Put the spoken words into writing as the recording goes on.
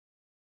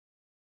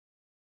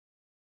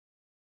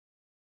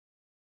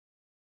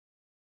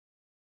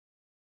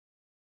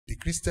The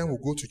Christian will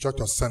go to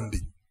church on Sunday.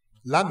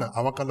 Lánàá,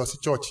 àwọn kan lọ sí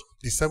church,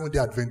 the Seventh-day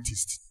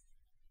Adventist.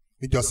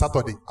 Níjọ́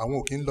Saturday, àwọn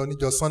ò kí ń lọ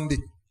níjọ́ Sunday.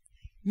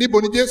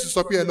 Níbo ni Jésù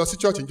sọ pé ẹ lọ sí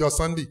church níjọ́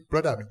Sunday?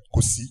 Brother mi,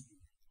 kò sí.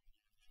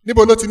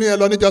 Níbo ló ti ní ẹ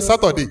lọ níjọ́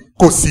Saturday?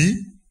 Kò sí.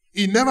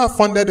 He never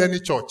funded any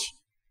church.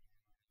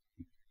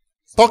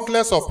 Talk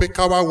less of pé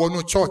ká wá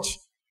wọnú church.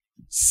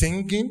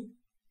 Singing,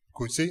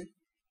 kò sí.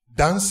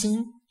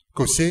 Dancing,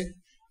 kò sí.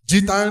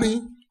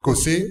 Guitaring, kò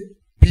sí.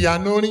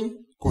 Pianoring,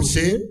 kò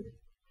sí.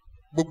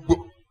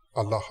 Gbogbo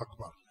Allah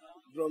Akbar.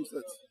 Drum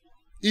set.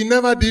 He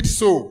never did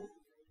so.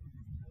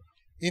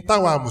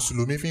 Ìtawà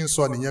Mùsùlùmí fi ń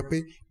sọ nìyẹn pé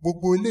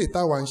gbogbo ilé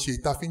ìtawà ń ṣe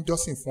ìta fi ń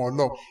jọ́sìn fún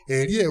Ọlọ́run.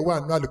 Ẹ̀rí ẹ̀ wà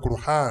nínú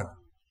Al-Qur'an.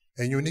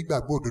 Ẹ̀yin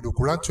onígbàgbọ́ òdodo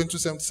Quran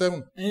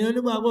 22:77. Ẹ̀yin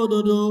onígbàgbọ́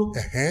òdodo.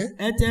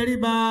 Ẹ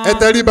tẹríba. Ẹ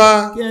tẹríba.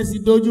 Kí ẹ sì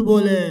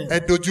dojúbolẹ̀. Ẹ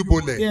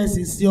dojúbolẹ̀. Kí ẹ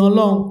sì sin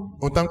Ọlọ́run.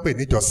 Ohun tá ń pè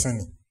níjọ́sìn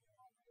ni.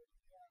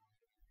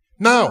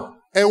 Now,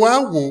 ẹ wá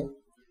wò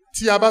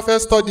tí a bá fẹ́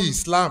study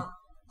Islam,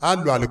 a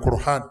lo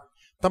Al-Qur'an.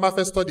 Tá a bá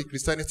fẹ́ study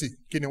Christianity,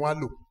 kí ni wọ́n á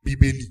lò?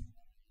 Bíbélì.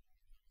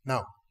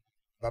 Now,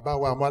 bàbá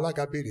wa àwọn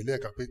alága béèrè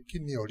lẹ́ẹ̀kan pé kí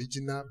ni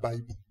original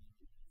Bible?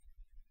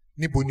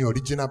 Níbo ni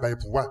original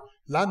Bible wà?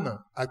 Lánàá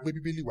a gbé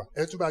Bíbélì wá,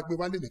 ẹ tún bá gbé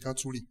wálé nìkan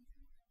tún rí.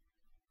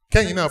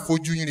 Kẹ́yìn náà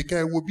fojú yín rí kẹ́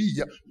ẹ wo bí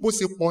ìyá bó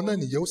ṣe pọ̀ náà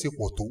nìyẹn ó ṣe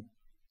pọ̀ tó.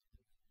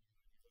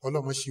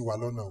 Ọlọ́mọ ṣì wà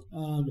lọ́nà o.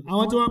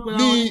 Àwọn tí wọ́n pe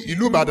ní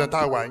ìlú Ìbàdàn tá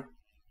a wà yín,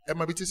 ẹ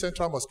mọ ibi tí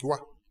Central Mosque wà?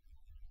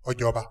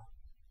 Ọjọ́ba.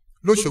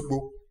 Lóṣogbo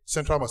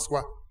Central Mosque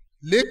wà.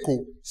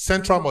 Lẹ́kọ̀ọ́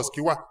Central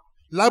Mosque wà.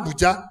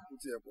 L'Abuja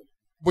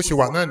bó ṣe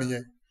wà náà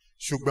nìyẹn.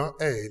 Ṣùgbọ́n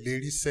ẹ lè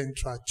rí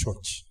Central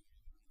Church.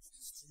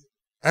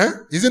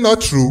 Is it not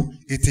true?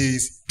 It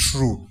is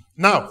true.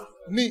 Now,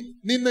 ní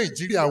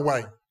Nàìjíríà wa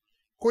yìí,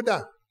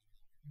 kódà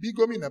bí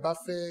gómìnà bá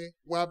fẹ́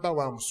wá bá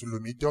wa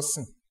Mùsùlùmí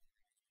jọ́sìn,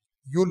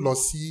 yóò lọ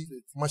sí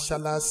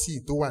mọ́ṣáláṣí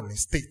tó wà ní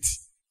state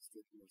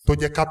tó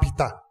jẹ́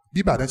capital.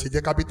 Bí Ìbàdàn ṣe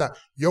jẹ́ capital,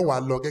 yóò wá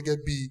lọ gẹ́gẹ́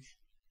bí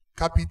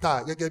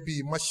capital gẹ́gẹ́ bí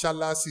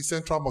mọ́ṣáláṣí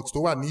Central Mosque tó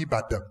wà ní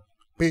Ìbàdàn.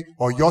 Pé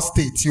Ọ̀yọ́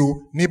state o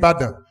ní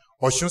Ìbàdàn,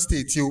 Ọ̀ṣun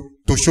state o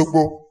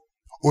tòṣogbo,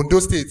 Ondo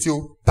state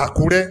o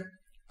Tàkúrẹ́.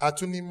 A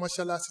tún ní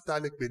mọ́ṣáláṣí tá a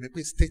lè pè ní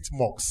pé state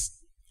mosque.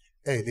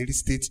 Ẹ lè rí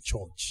state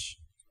church.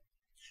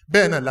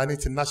 Bẹ́ẹ̀ náà la ní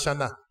ti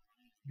national.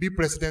 Bí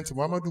President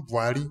Muhammadu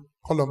Buhari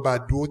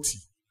kọ́lọ́mbà dúótì.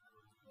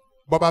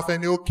 Bọ́ba fẹ́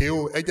ní òkè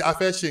o, ẹ jẹ́ a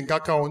fẹ́ ṣe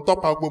nǹkan kan òun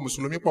tọ́pa gbogbo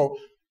Mùsùlùmí pọ̀.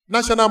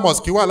 National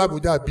mosque wà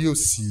l'Abuja bí ó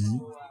sí.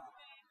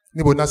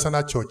 Níbo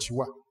national church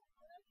wà?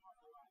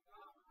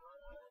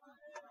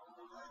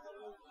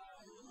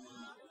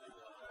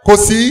 Kò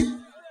sí.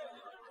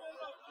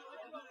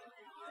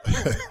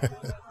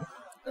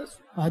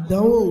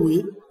 Àdánwò òwe.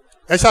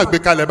 Ẹ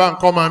ṣàgbékalẹ̀ bá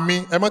nǹkan máa mí,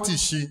 ẹ mọ́ ti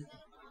ṣí.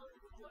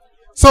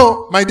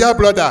 So, my dear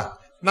brother,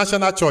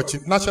 national church,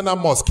 national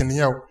mosque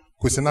nìyẹn o,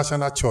 kò sí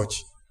national church.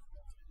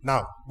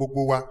 Now,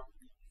 gbogbo wa,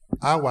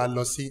 a wà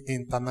lọ sí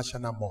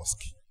international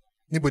mosque.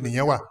 Níbo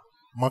nìyẹn wà?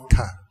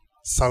 Mecca,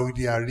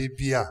 Saudi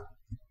Arabia.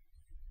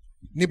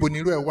 Níbo ni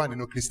irú ẹ̀ wà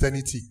nínú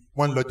Christianity?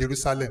 Wọ́n lọ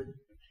Jerusalem.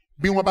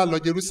 Bí wọ́n bá lọ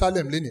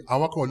Jerusalem lénìí,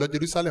 àwọn kan ò lọ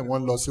Jerusalem,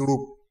 wọ́n lọ sí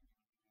Rome.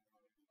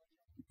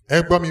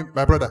 Ẹ gbọ́ mi,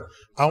 my brother,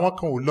 àwọn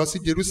kan ò lọ sí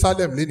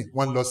Jerusalem lénìí,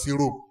 wọ́n lọ sí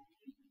Rome.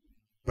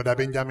 Brother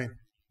Benjamin,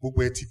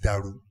 gbogbo ẹ ti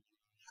dàrú.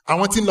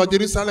 Àwọn tí ń lọ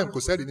Jerusalem kò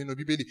sẹ́rìí nínú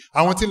Bíbélì.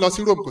 Àwọn tí ń lọ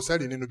sí Rome kò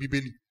sẹ́rìí nínú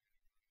Bíbélì.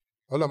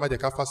 Ọlọ́run má jẹ́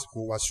ká fásitì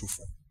wa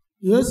ṣòfò.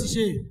 Yóò sì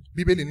ṣe.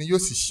 Bíbélì ni yóò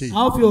sì ṣe. A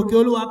ó fi òkè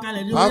Olúwa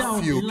kalẹ̀ ní orí àwọn òkè ńlá ńlá. A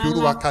ó fi òkè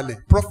Olúwa kalẹ̀.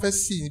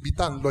 Prophecy ibi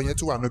tá à ń lọ yẹn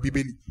tó wà nínú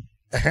Bíbélì.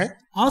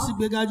 A ó sì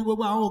gbéga ju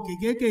gbogbo àwọn òkè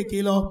kéékèèké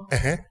lọ.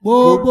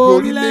 Gbogbo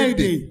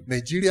orílẹ̀-èdè.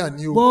 Nàìjíríà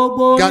ni o.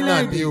 Gbogbo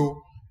Ghana ni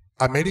o.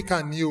 Amẹ́ríkà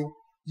ni o.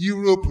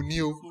 Europe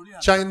ni o.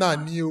 China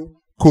ni o.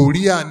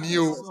 Korea ni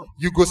o.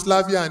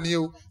 Yugoslavia ni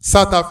o.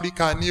 South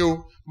Africa ni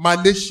o.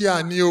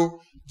 Malaysia ni o.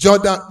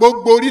 Jordan,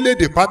 gbogbo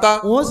orílẹ̀-èdè pátá.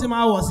 Wọ́n sì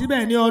máa wọ̀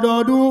síbẹ̀ ní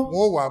ọdọọdún.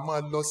 Wọ́n wà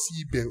máa lọ sí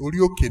ibẹ̀ orí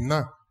òkè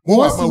náà. Wọ́n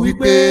wà máa wí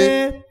pé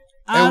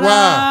ẹ wá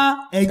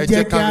ẹ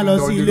jẹ́ kí a lọ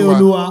sí ilé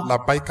Olúwa.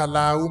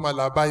 Labaikala uma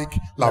labaik,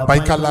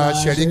 labaikala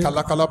sherika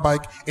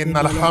lakalabaik,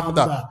 innal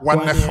hamda wa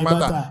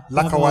nihmada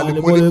lakawali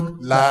mulk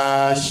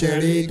la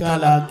sherika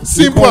lak.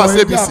 Simple as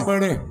ABC.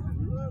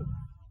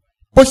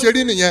 Bó ṣe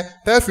rí nìyẹn,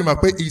 tẹ́ fi mọ̀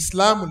pé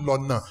Islam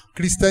lọ́nà,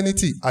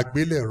 Christianity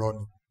àgbélẹ̀rọ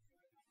ni.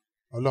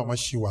 Ọlọ́run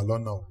ṣì wà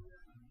lọ́nà o.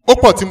 Ó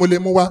pọ̀ tí mo lè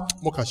mú wá,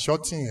 mo kàn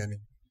ṣọ́ọ̀tì yẹn ni.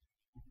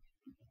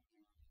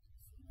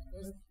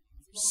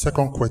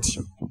 Second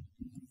question.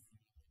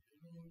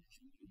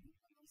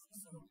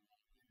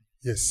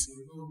 Yes.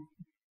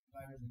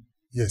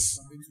 Yes.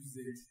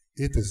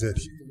 A to Z.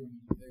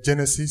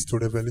 Genesis to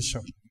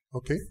Revelation.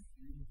 Okay?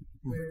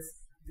 But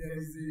there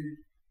is a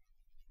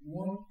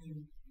one thing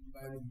in the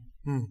Bible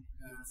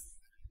that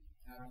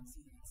I can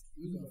see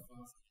that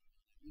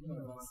those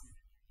of us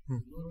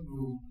don't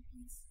know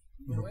it.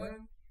 But when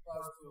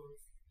pastors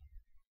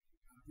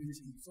are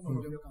preaching, some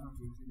of them can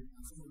proclaim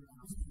and some of them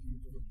can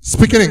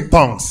speaking in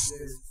tongues.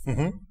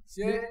 Yes.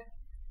 Share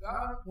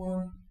that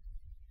one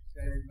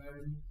that is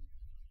Bible.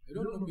 I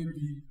don't know,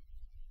 maybe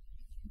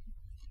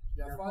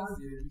their fans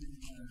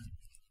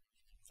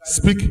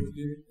Speak.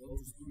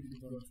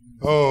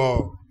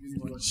 Oh.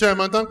 Ṣé ẹ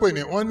máa tán pè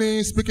ní wọ́n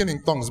ní speaking in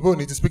tongues bó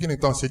ní ti speaking in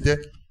tongues ṣe jẹ́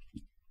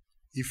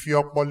ìfi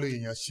ọpọlọ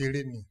èèyàn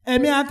ṣeré ni.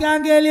 Èmi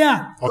akángelia.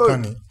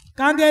 Ọkàn ni.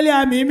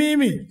 Kangelia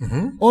mímímì.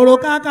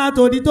 Òròkàkà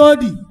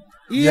tòdìtòdì.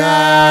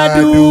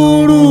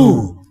 Yaduru.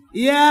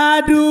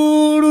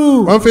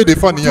 Wọ́n fèdè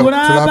fọ́ nìyẹn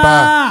turaba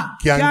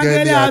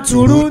kangelia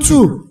turuntu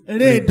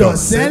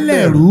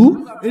redọ̀sẹ́lẹ̀rú.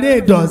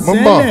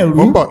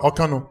 Mo ń bọ̀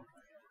ọkàn nu.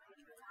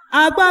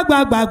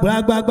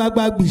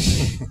 Agbagbagbagbagbagbagbì.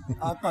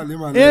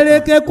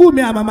 Erékeku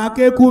mi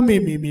àmàmàkeku mi.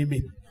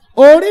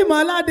 Orí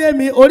mọ́ládé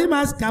mi orí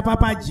máa ska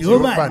papa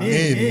Jehovah ní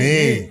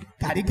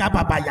kàríkà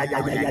papa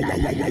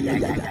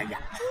yàyàyàyàyàyàyàyà.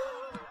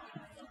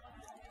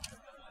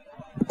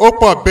 Ó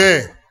pọ̀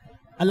bẹ́ẹ̀.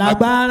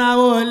 Alágbára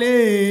wọlé.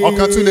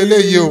 Ọ̀kan tún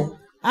leléyìí o.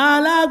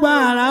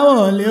 Alágbára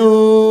wọlé o.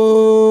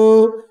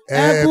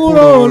 Ẹ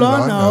kúrò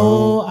lọ́nà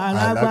o.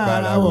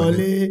 Alágbára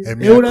wọlé.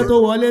 Ewúrẹ́ tó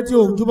wọlé tí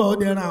òjúbà ó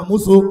dẹran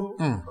àmúso.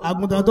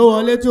 Àgùntàn tó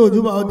wọlé tí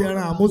òjúbà ó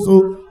dẹran àmúso.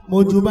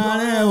 Mojúbà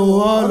rẹ̀ o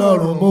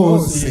Ọlọ́run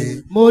Mósè.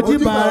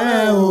 Mojúbà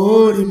rẹ̀ o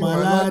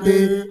Orímọ̀ládé.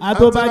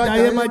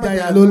 Àtọ́bàjáyé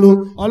mọ̀jáyà lólo.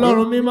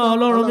 Ọlọ́run mímọ́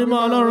Ọlọ́run mímọ́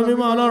Ọlọ́run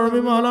mímọ́ Ọlọ́run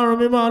mímọ́ Ọlọ́run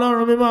mímọ́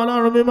Ọlọ́run mímọ́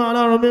Ọlọ́run mímọ́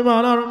Ọlọ́run mímọ́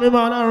Ọlọ́run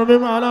mímọ́ Ọlọ́run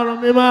mímọ́ Ọlọ́run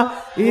mímọ́.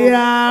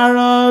 Ìyá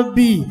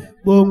Rọ́bì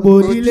gbogbo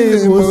ilé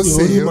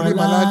Mósè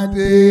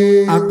Orímọ̀ládé.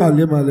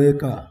 Akàlẹ́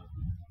màlẹ́kà.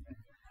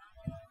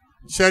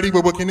 Ṣé rí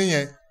gbogbo kinní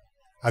yẹn?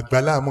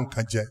 Àgbàlá mú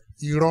nǹkan jẹ.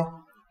 Irọ́.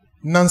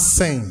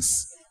 Nonsense.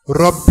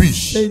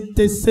 Rubbish.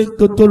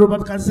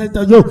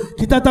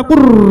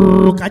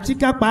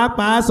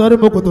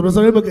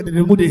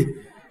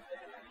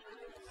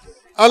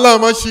 Allah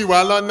mọ̀ ṣì wà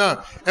lọ́nà.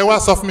 Ẹ wá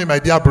sọ fún mi, my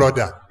dear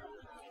brother.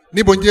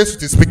 Níbo ni Jésù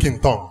ti speak in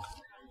tongue?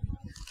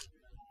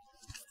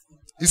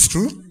 It's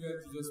true.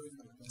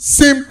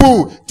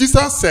 Simple.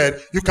 Jesus said,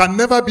 you can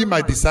never be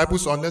my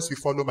disciples unless you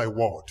follow my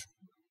word.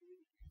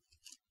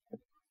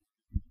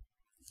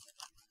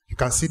 You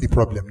can see the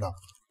problem now.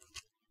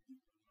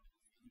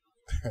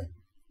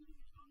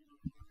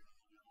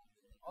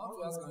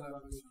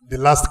 The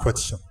last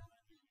question.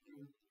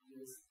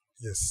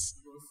 Yes.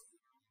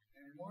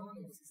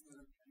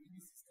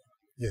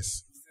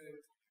 Yes.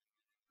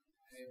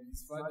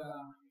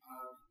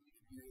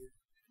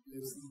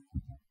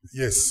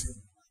 Yes.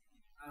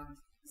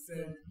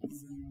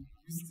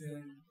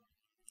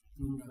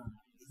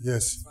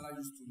 Yes.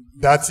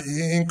 That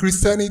in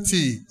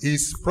Christianity,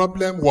 his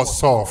problem was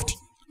solved.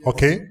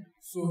 Okay?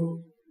 So,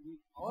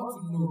 I want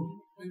to know,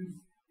 maybe,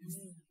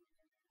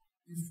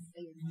 if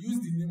we use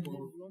the name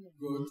of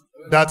God.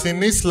 That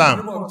in Islam.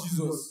 The name of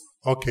Jesus.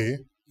 Okay.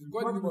 We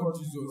got the name of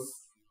Jesus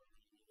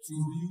to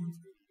heal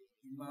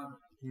the man.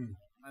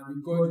 And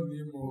we got the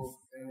name of,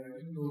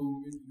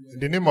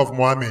 the name of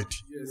Muhammad.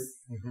 Yes.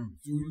 To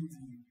heal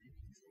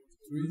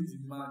the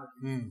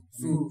man.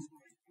 So,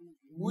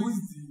 who is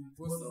the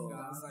person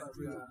that answered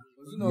prayer?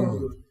 Was it not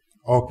God?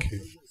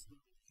 Okay.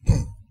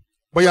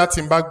 Bóyá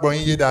tí n bá gbọ́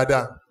yín yé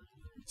dáadáa.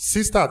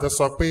 Sister tó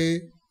sọ pé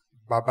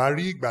bàbá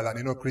rí ìgbàlà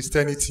nínú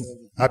Christianity,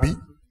 àbí?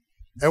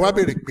 Ẹ wá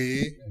béèrè pé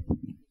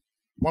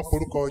wọ́n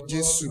porúkọ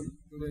Jésù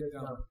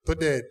tó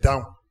dẹ̀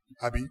dáhùn,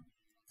 àbí?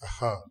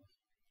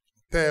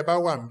 Tẹ́ ẹ bá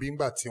wà níbí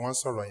ńgbà tí wọ́n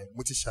sọ̀rọ̀ yẹn,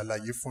 mo ti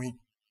ṣàlàyé fún yín.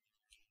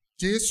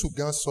 Jésù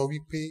gan sọ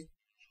wípé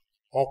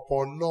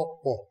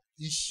ọ̀pọ̀lọpọ̀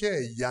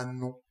iṣẹ́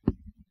ìyanu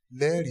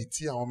lẹ́rìí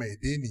tí àwọn ọmọ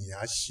ẹ̀dá ènìyàn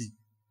á ṣe.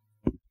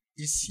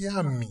 Iṣẹ́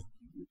àmì.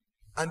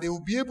 And they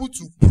will be able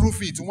to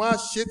prove it. Wọ́n á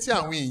ṣe tí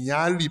àwọn èèyàn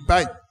á rí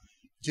báyìí.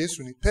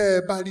 Jésù ní tẹ́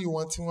ẹ bá rí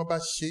wọn tí wọ́n bá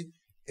ṣe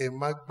ẹ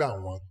má gbà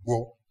wọ́n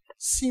gbọ́.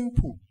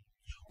 Simple.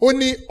 Ó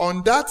ní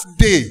on that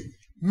day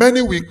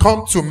many will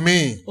come to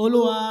me.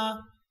 Olúwa.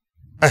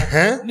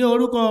 Ní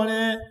orúkọ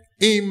rẹ.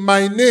 In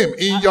my name,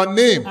 in your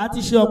name. A ti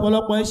ṣe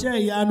ọ̀pọ̀lọpọ̀ iṣẹ́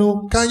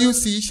ìyanu. Can you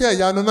see iṣẹ́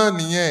ìyanu náà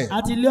nìyẹn?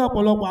 A ti lé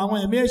ọ̀pọ̀lọpọ̀ àwọn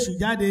ẹ̀mí èṣù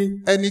jáde.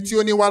 Ẹni tí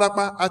ó ní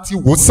wárápá a ti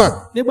wò sàn.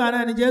 Nígbà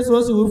náà ni Jésù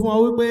ó sì wí fún ọ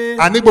wípé.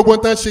 Àní gbogbo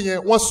nǹkan ṣe yẹn,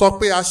 wọ́n sọ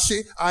pé a ṣe,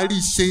 a rí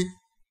ṣe.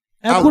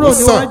 Ẹ kúrò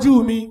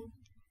níwájú mi.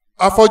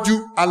 Afọ́jú,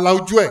 ala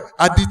ojú ẹ̀,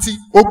 adití,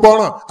 ó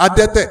gbọ́ràn,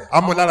 adẹ́tẹ̀,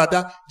 amúláradá.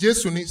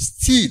 Jésù ní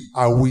still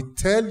I will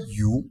tell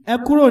you. Ẹ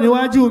kúrò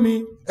níwájú mi.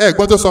 Ẹ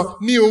gbọ́n tó sọ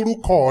ní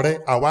orúkọ rẹ̀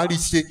àwárí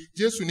ṣe.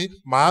 Jésù ní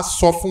màá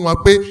sọ fún wọn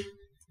pé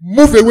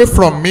move away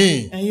from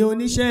me. Ẹ̀yin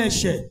oníṣẹ́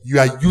ẹ̀ṣẹ̀. You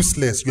are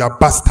useless, you are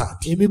bastard.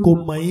 Èmi kò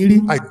mọ̀ yín rí.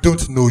 I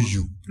don't know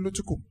you. Kí ló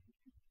tún kù?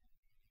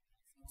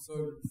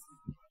 Sorry.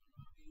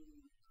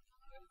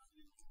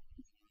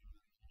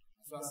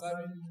 So,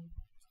 serving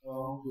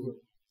God.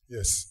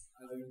 Yes.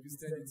 As a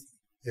Christianity.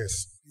 Yes.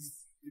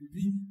 The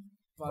big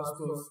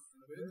pastors,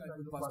 very type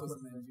of pastors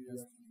in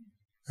Nigeria,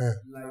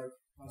 like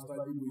Pastor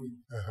Adiboye,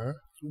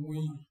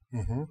 Tumuyi,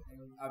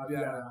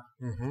 Abiara,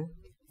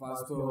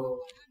 Pastor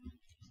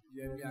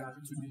Yemi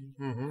Akituni,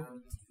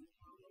 and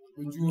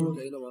Ojú, and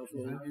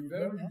the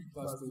very big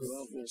pastors.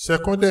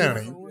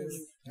 Secondary,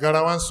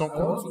 Garawan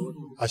Sonko,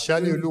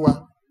 Ashali Oluwa.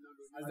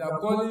 As they are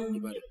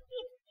calling,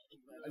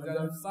 as they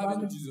are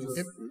serving Jesus,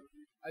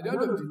 at the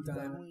end of the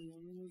time,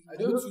 I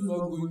don't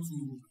not going to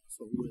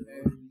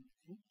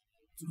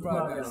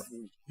paradise.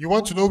 You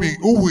want to know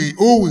who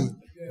will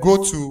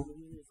go to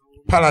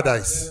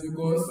paradise.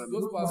 Because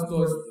those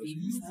pastors, they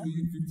used to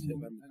eat people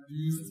and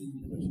they used to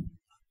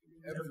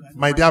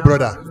My dear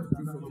brother,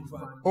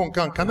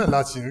 nǹkan kan náà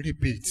láti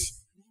repeat.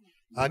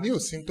 Àní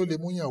òsín tó lè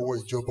mú yàn wọ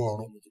ìjọba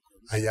ọ̀run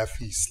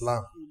àyàfi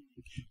Islam.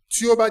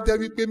 Tí ó bá jẹ́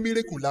wípé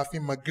miracle la fi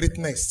mọ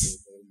greatness,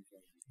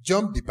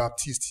 John the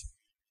Baptist,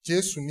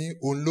 Jésù ní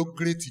òun ló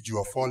great jù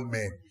of all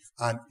men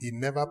and he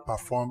never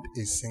performed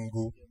a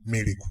single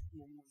miracle.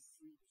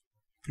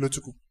 Kí ló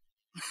tún kù?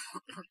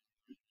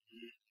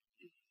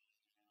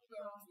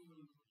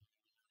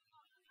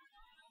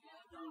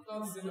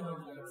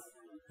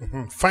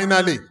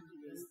 Finally,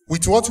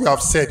 with what we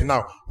have said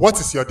now, what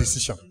is your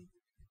decision?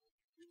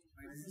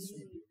 My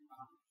decision.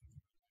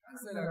 I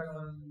said I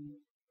can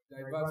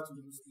divert to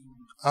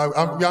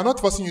Muslim. We are not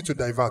forcing you to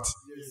divert.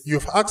 Yes.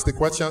 You've asked the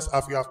questions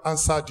and we have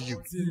answered you.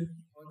 Until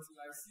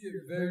I see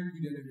a very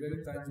good and a very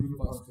tangible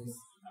pastor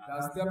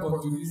that step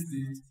onto this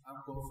stage and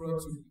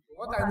confront you.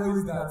 What I know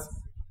is that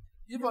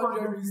if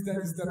 100 Christians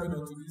is stepping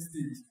onto this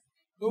stage,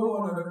 no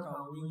one of them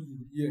can win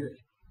you here.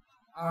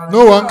 And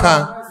No one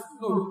can.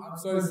 No, I'm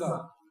sorry, sir.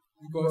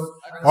 Because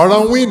I can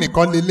Ọ̀rọ̀ win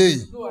nìkan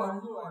leléyìí. No, I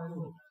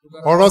know.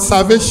 Because Ọ̀rọ̀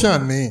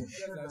salvation ni.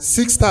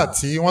 Sister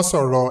tí wọ́n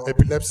sọ̀rọ̀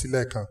epilepsy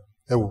lẹ́ẹ̀kan.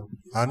 Ẹ wò,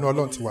 àánú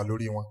Ọlọ́run ti wà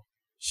lórí wọn.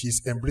 She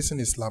is embracing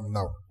Islam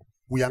now.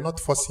 We are not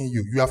forcing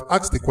you. You have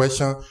asked the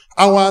question,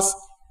 ours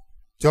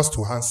just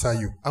to answer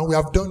you. And we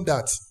have done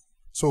that.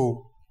 So,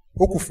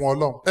 ó kù fún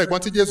Ọlọ́run. Ẹ̀gbọ́n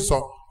tí Jésù sọ,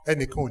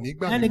 ẹnìkan ò ní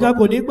gbà mí ẹnìkan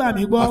kò ní gbà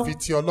mí gbọ́ àfi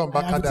tí Ọlọ́run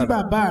bá àyàfi tí kádàrá.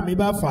 bàbá mi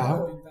bá fà á.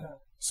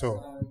 So,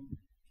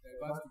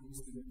 divert to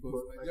Muslim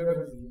because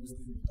Nigeria is a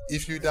Muslim.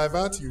 if you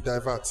divert, you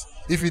divert.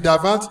 If you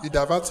divert, you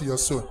divert to your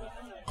soul.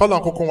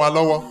 Kọ́lọ̀ kúkú wa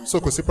lọ́wọ́, so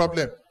kò sí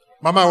problem.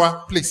 Mama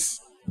wa, please.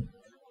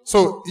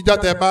 So, ìjọ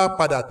tẹ bá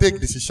padà take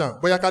decision,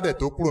 bóyá kádẹ̀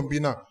tó kúrò ń bí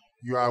náà,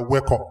 you are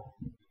welcome.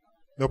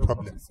 No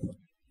problem.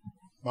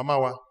 Mama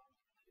wa.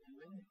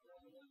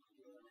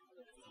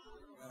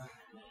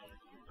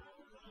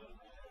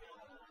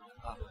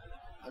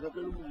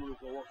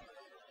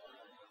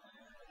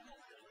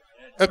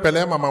 Ẹ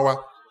pẹ̀lẹ́ mama wa.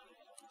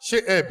 Ṣé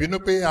ẹ bínú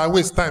pé I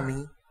waste time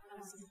yín?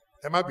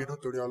 Ẹ má bínú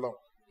torí Ọlọ́run.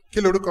 Kí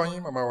lorúkọ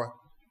yín mama wa?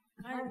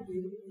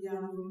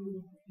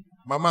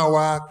 Mama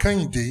wa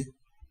Kẹ́hìndé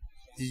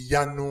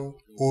Ìyanu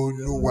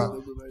Olúwa.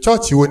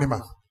 Chọ́ọ̀chì wo ni mà?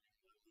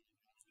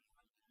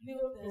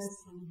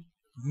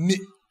 Ní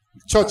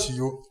chọ́ọ̀chì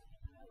yo.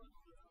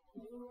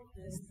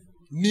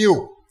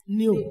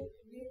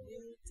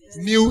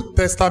 New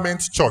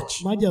Testament Church.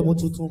 májẹ̀mú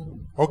tuntun.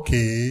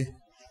 Okay.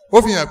 Ó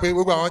fi hàn pé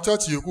gbogbo àwọn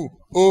chọ́ọ̀chì yòókù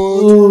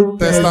Old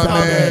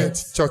Testament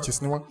churches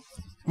ni wọ́n.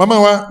 Mama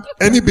wa,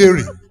 ẹni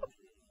béèrè.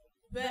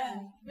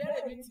 Bẹ́ẹ̀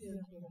mi ti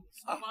ẹ̀ pọ̀.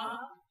 Àmọ́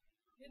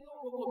nínú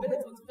gbogbo bẹ́ẹ̀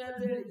tó ti fẹ́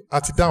bẹ̀rẹ̀. A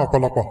ti dáhùn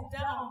ọ̀pọ̀lọpọ̀.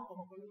 Dáhùn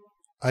ọ̀pọ̀lọpọ̀.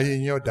 Ayé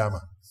yín ọ̀dà mà.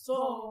 So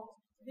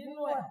nínú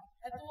ẹ̀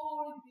ẹ tó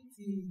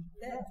rìpìtì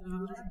lẹ́ẹ̀kan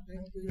láìpẹ́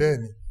pé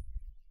Bẹ́ẹ̀ni,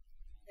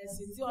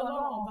 ẹ̀sìn tí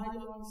Ọlọ́run bá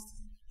yọ́nú sí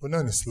ó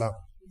náà ní Islam.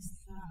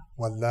 Islam.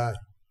 Wàláì.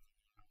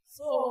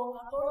 So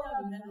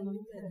àtọ́yàwó lẹ́nu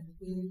níbẹ̀ ni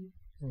pé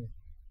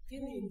kí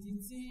ni ìdí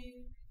tí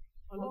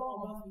Ọlọ́run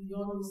bá fi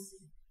yọ́nú sí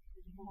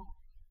ìmọ̀.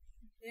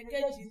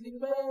 Èkejì ni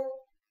pé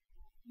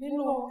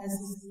nínú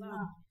ẹ̀sìn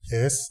Islam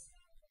Yes.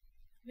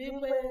 ní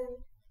pé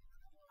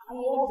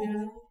àwọn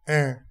obìnrin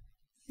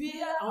bí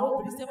àwọn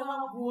obìnrin ṣe máa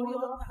ń gun orí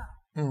ọ̀tà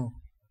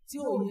tí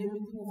ò yé mi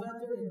tí mo fẹ́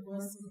bẹ̀rẹ̀ ẹ̀kọ́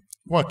sí.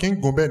 Wọn kì í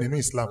gun bẹ́ẹ̀ nínú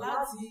Islam.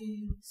 Láti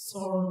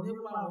sọ̀rọ̀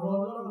nípa ọ̀rọ̀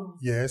Ọlọ́run.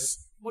 Yes.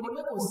 Mo ní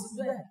pé kò sí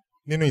bẹ́ẹ̀.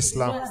 Nínú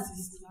Islam. Nínú ẹ̀sìn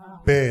Islam.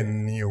 Bẹ́ẹ̀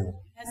ni o.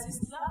 Ẹ̀sìn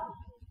Islam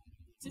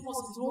tí mo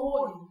sì tún wò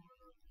yìí.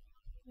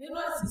 Nínú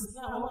ẹ̀sìn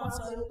Islam wọ́n máa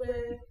sọ pé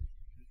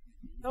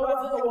lọ́wọ́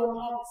fẹ́ wọ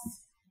mọ́ọ̀tì.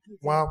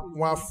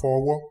 Wọ́n á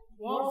fọwọ́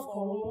Wọ́n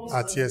fọwọ́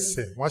àti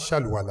ẹsẹ̀, wọ́n á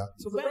ṣàlùwàlà.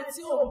 ṣùgbọ́n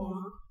tí ò mọ̀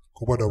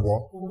Kò gbọ́dọ̀ wọ̀.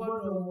 kò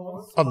gbọ́dọ̀ wọ̀.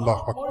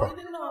 Allahu Mo Akbar. rí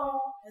nínú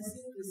ẹ̀sìn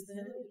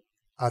Kìrìsìtẹ́nì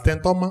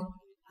Àtẹ̀ntọ́ mọ́,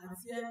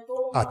 àti ẹ̀ tó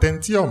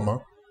àtẹ̀ntí ọ̀mọ́,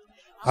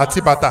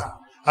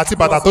 àti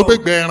bàtà tó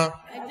gbégbé ẹran.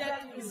 ẹ jẹ́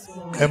kí n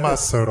sọ̀rọ̀. Ẹ máa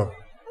sọ̀rọ̀.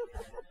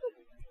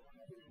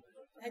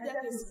 Ẹ jẹ́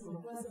kí n sọ̀rọ̀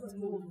pẹ́sẹ̀ tí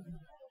mo wù.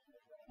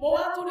 Mo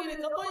wá tún rí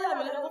nǹkan tó yà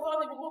mí lẹ́nu kókó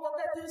ní gbogbo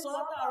kọ́kẹ́ tí ń sọ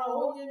látàárọ̀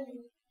ó yé mi.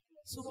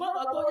 Ṣùgbọ́n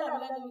nǹkan tó yà mí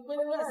lẹ́nu ni pé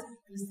nínú ẹ̀sìn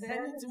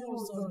Kìrìsìtẹ́nì tí mo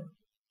sọ̀rọ̀,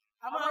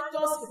 a máa ń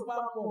jọ́sìn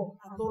papọ̀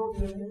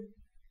àtobìnrin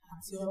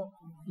àti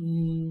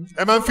ọkùnrin.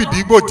 Ẹ máa ń fìdí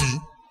gbòdì.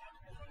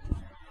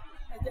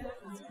 Ẹ jẹ́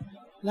kí n sọ̀rọ̀.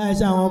 láì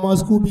ṣe àwọn ọmọ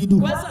Scooby-Doo.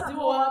 Pẹ́sẹ̀ tí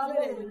mo wá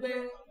bẹ̀rẹ̀ ni pé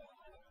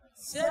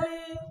ṣé ní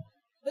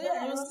bẹ́ẹ̀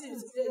yóò sì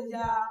ṣe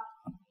ya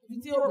ibi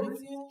tí obìnrin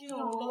ti ń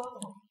kírun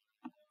lọ́tọ̀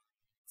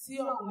tí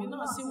ọkùnrin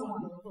náà sì wà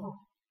lọ́tọ̀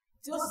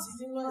tí ó sì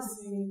nínú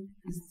ẹ̀sìn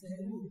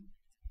Kìrìsìtẹ́nì.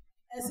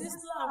 Ẹ̀sìn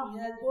Islam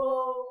yẹn tó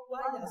wá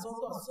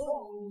ìyàsọ́tọ̀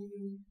sóhun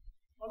ni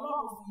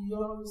Ọlọ́run fi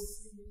yọ́nú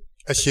sí.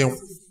 Ẹ ṣeun.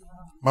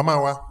 Màmá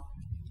wa,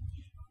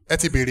 ẹ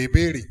ti béèrè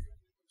ìbéèrè.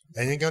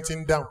 Ẹ̀yin gan ti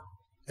ń dáhùn.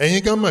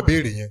 Ẹ̀yin gan mọ̀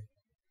béèrè yẹn.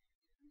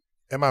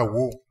 Ẹ máa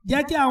wò ó.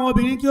 jẹ́ kí àwọn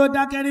obìnrin kí ó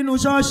dákẹ́ nínú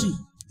ṣọ́ọ̀ṣì.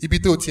 Ibi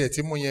tó tiẹ̀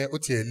ti mú yẹn ó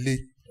tiẹ̀ le.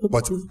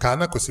 But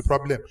kàánà kò sí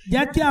problem.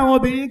 jẹ́ kí àwọn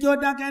obìnrin kí ó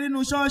dákẹ́ nínú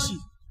ṣọ́ọ̀ṣì.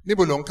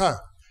 Níbo ló ń kà?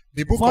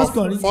 The book First of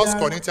Corinthians 1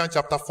 Corinthians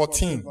chapter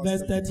 14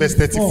 verse verse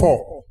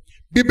 34.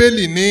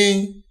 Bíbélì ní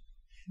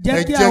ẹ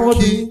jẹ́ kí jẹ́ àwọn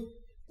kí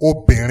obìnrin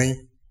obìnrin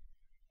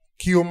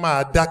kí ó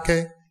máa dákẹ́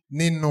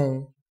nínú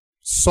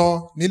sọ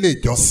nílé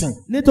ìjọsìn.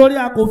 nítorí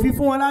a kò fi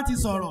fún wọn láti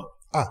sọ̀rọ̀.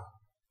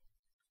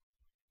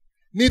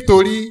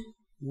 Nítorí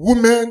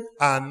women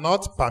are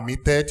not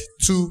permitted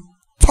to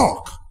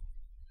talk.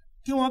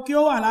 Kí wọn kí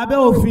ó wà lábẹ́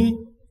òfin.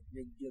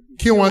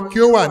 Kí wọn kí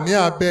ó wà ní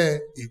abẹ́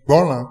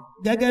ìgbọ́ràn.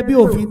 Gẹ́gẹ́ bí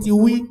òfin ti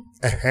wí.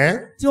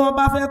 Tí wọ́n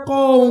bá fẹ́ kọ́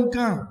ohun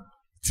kan.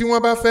 Tí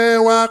wọ́n bá fẹ́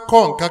wá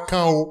kọ́ nǹkan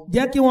kan o.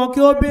 Jẹ́ kí wọn kí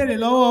ó béèrè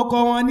lọ́wọ́ ọkọ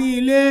wọn ní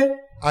ilé.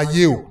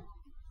 Ayé o.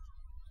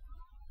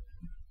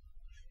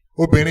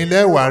 Obìnrin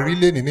lẹ́wàá rí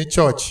lẹ́nìí ní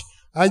church.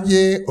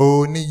 Ayé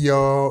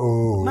oníyọ ò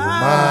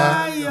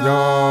máa yọ.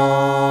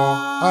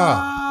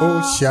 Ó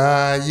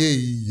ṣayé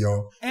iyọ̀.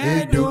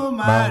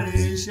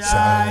 Èdùmàrè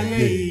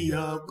ṣayé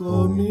iyọ̀ kò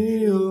mí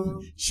o.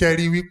 Ṣe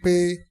rí wípé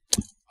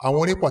àwọn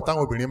onípọ̀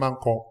táwọn obìnrin máa ń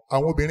kọ,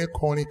 àwọn obìnrin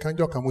kọ orin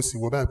kanjọ́ kan mo sì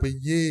wò báyìí pé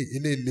yé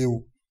eléèlé o.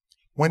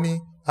 Wọ́n ní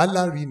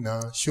alárinà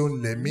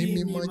ṣòǹlẹ̀ mí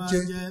mímọ́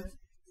jẹ́.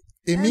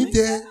 Èmi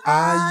jẹ́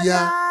aya,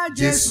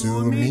 Jésù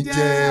mi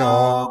jẹ́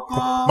ọkọ.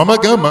 Màmá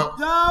gan mọ̀.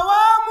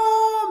 Jọ̀wọ́ mú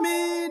mi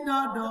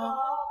dọ̀dọ̀.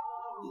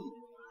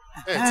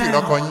 Tí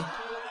ìrọ́kọ yín.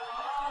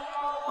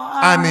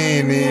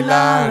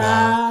 Aninilára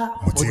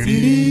mo ti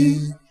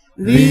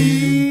rí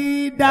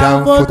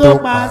dáńfó tó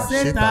pa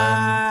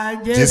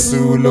Sétan,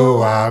 Jésù ló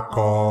wá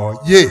kọ.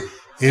 Yé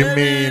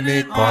èmi ní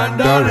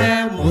kọ̀ǹdọ́ rẹ̀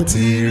mo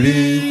ti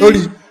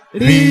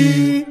rí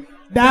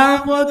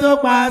dáńfó tó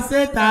pa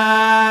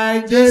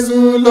Sétan, Jésù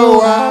ló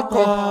wá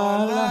kọ.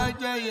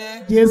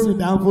 Jésù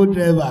dáńfó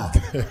dírẹ́bà.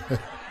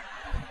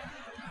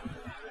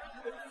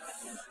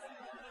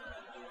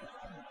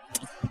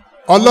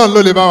 Ọlọ́run ló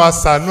lè bá wa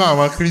ṣàánú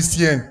àwọn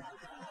Christian.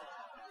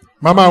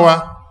 Màmá wa,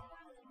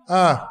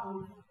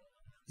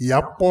 ìyà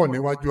pọ̀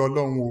níwájú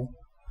Ọlọ́run o.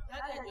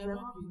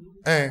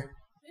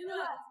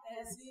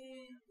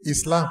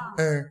 Islam.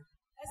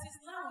 Ẹ̀sìn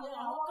Islam ni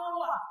àwọn kan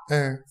wà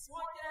tí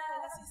wọ́n jẹ́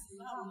ẹlẹ́sìn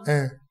Islam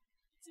náà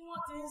tí wọ́n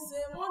ti ń ṣe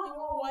wọ́n ní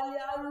wọ́n wọlé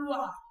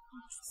alúwà.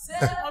 Ṣé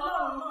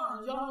Ọlọ́run náà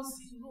yọ́nú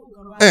sí irú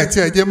nǹkan báyìí? Tí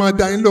ẹ jẹ́ máa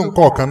dá yín lóhùn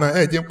kọ̀ọ̀kan náà,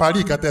 ẹ jẹ́ ń parí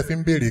ìkan tẹ́ fi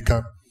ń béèrè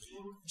kan.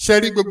 Ṣé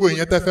rí gbogbo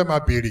ìyẹn tẹ́ fẹ́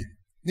máa béèrè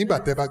nígbà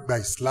tẹ́ bá gba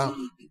Islam?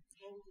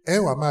 Ẹ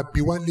wá máa bi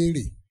wá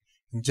léèrè,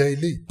 ǹjẹ́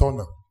ilé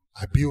ìtọ́nà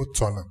àbí ó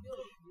tọ̀nà?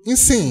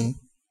 Nísìnyí,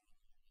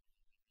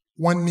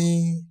 wọ́n ní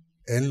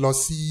ẹ̀ ń lọ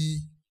sí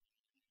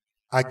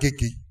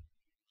Agége,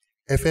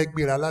 ẹ fẹ́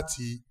gbéra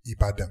láti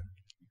Ìbàdàn.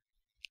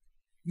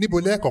 Níbo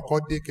lẹ́ kọ́kọ́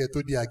dé kẹ́ tó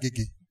dé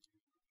Agége?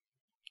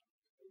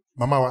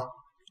 Màmá wa,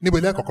 níbo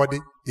lẹ́ kọ́kọ́ dé?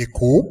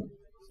 Èkó.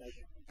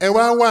 Ẹ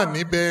wá wà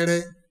ní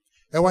Bẹ̀rẹ̀,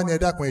 ẹ wá ní ẹ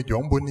dákun ẹjọ́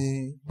ń bo ní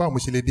báwo mo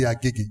ṣe lè dé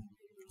Agége?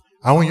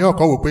 Àwọn èèyàn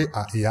kan wò pé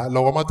ìyá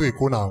lọ́wọ́ mọ́tò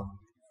Èkó náà.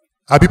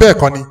 Àbí bẹ́ẹ̀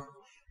kọ́ ni?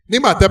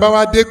 Nígbà tẹ́ bá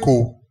wá dé Èkó,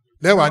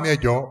 lẹ́wàá ní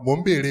ẹjọ́ mò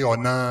ń béèrè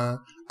ọ̀nà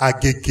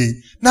Agége.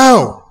 Now,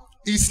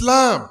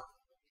 Islam,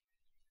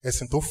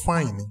 ẹ̀sìn tó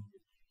fáìn ni.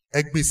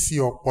 Ẹ gbé sí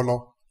ọpọlọ.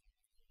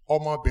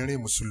 Ọmọbìnrin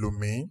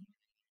Mùsùlùmí,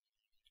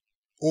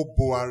 ó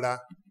bo ara,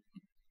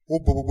 ó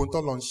bo gbogbo tó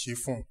lọ ń ṣe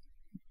fún un.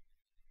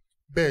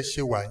 Bẹ́ẹ̀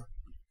ṣe wà yìí,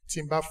 tí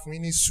n bá fún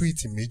yín ní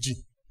súwìtì méjì,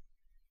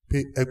 pé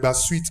ẹ gba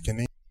súwìtì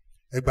kìíní,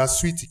 ẹ gba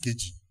súwìtì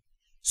kejì.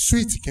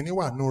 Súwìtì kìíní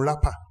wà nù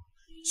rápà,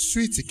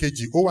 súwìtì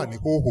kejì ó wà ní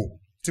hóhò.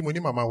 Tí mo ní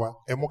màmá wa,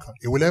 ẹ mú kan,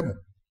 èwo lẹ́mù,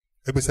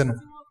 ẹ gbé sẹ́nu.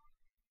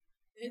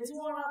 Èyí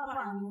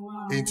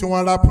tí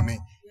wọ́n rápù ni.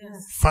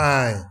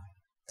 Fine.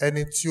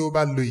 Ẹni tí ó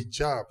bá lo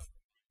hijab,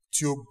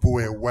 tí ó bo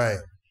ẹ̀wà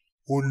ẹ̀,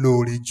 ó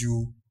lóore ju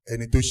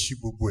ẹni tó ṣí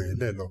gbogbo ẹ̀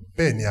lẹ̀ lọ.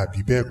 Bẹ́ẹ̀ ni àbí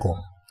bẹ́ẹ̀ kọ́?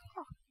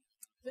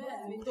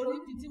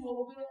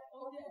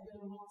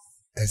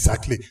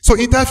 Exactly. So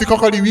ìta fi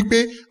kọ́kọ́ rí wípé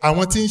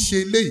àwọn tí ń ṣe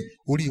eléyìí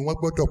orí wọn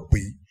gbọ́dọ̀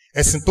pé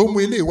ẹ̀sìn tó mú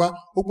eléyìí wá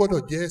ó gbọ́dọ̀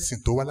jẹ́ ẹ̀sìn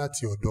tó wá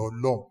láti ọ̀dọ̀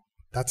Ọlọ́run.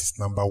 That is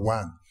number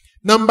 1.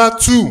 Number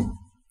 2,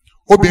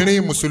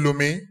 obìnrin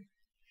Mùsùlùmí,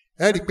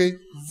 ẹ rí i pé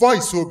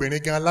voice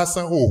obìnrin gan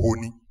lásán òhò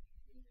ni.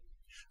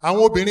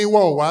 Àwọn obìnrin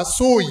wa ò wá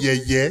só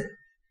yẹ̀yẹ́.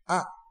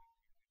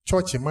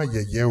 Chọ́ọ̀chì má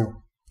yẹ̀yẹ́ o.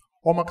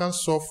 Ọmọ kan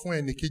sọ fún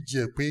ẹnì kejì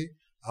ẹ̀ pé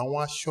àwọn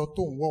aṣọ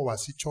tó ń wọ̀ wá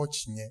sí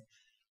chọ́ọ̀chì yẹn,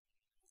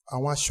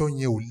 àwọn aṣọ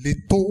yẹn ò le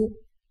tó.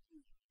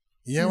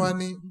 Ìyẹn wá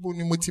ní bó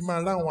ni mo ti máa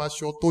láwọn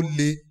aṣọ tó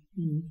le.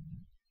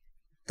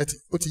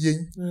 Ó ti yé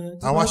yín.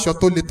 Àwọn aṣọ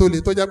tó le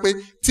tó jẹ́ pé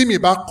tí mi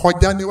bá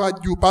kọjá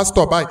níwájú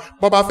pásítọ̀ báyìí,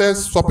 bọ́ bá fẹ́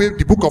sọ pé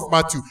the book of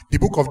Matthew, the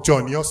book of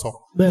John ni ó sọ.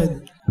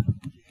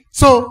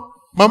 So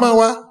màmá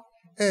wa,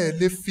 ẹ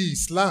lè fi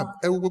Islam,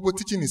 ẹ wo gbogbo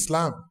teaching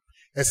Islam.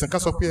 Ẹ̀sìn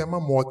kan sọ pé ẹ má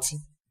mu ọtí,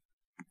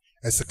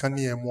 ẹ̀sìn kan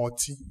ní ẹ mu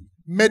ọtí.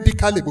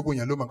 Medically gbogbo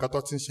yẹn ló mọ nǹkan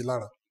tó ti ń ṣe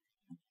lára.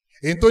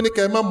 Èyí tó ní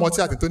kẹ́ ẹ má mu ọtí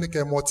àti tó ní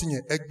kẹ́ ẹ mu ọtí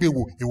yẹn, ẹ gbé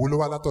wò èwo ló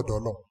wá látọ̀dọ̀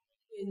Ọlọ́run.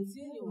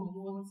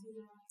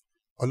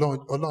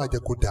 Ọlọ́run á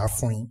jẹ́ kó dàá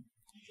fún yín.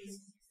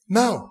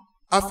 Now,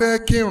 a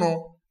fẹ́ kírun,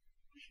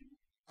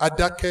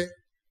 adákẹ́,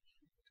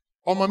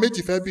 ọmọ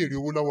méjì fẹ́ béèrè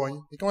owó lọ́wọ́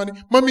yín. Ìkan wá ní,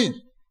 mọ́mì,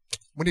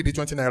 mo ní ìdí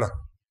 20 naira.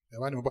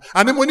 Ẹ̀wá ni mo bọ́.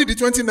 Àní mo ní ìdí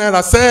 20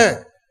 naira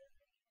sẹ́ẹ̀.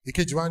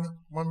 Ìkejì wá ní,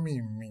 mọ́mì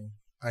mi,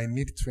 I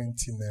need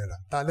 20 naira.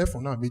 Ta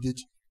lẹ́fún náà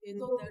méjèèjì.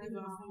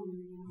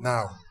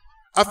 Now,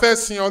 a fẹ́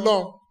sin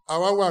Ọlọ́run,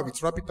 àwa wà with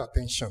rapid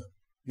attention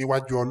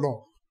níwájú Ọlọ́run,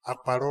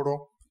 àparọ́rọ́,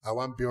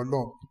 àwa ń bẹ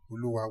Ọlọ́run,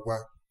 Olúwa wa,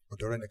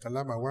 ọ̀dọ̀ rẹ̀ nìkan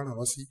lámà wá ràn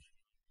wọ́n sí.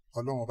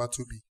 Ọlọ́run ọba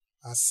tóbi,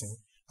 á sìn.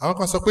 Àwọn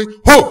kan sọ pé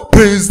oh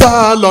praise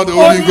the Lord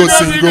Holy Ghost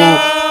sing o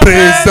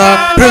praise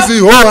the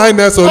whole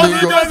highness Holy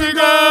Ghost.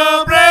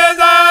 Praise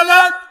the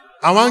Lord.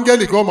 Àwọn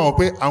áńgẹ́lì kan mọ̀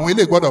pé àwọn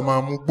ilé gbọ́dọ̀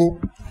máa mú gbó.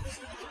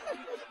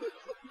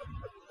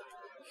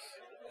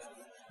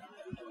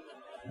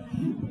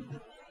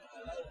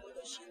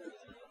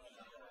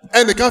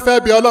 Ẹnìkan fẹ́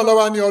bí Ọlọ́run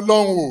lọ́wọ́ ní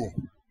Ọlọ́run o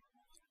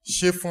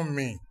ṣe fún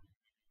mi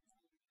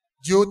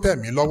jí ó tẹ̀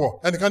mí lọ́wọ́.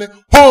 Ẹnìkan ní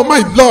oh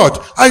my Lord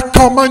I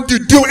command you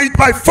do it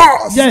by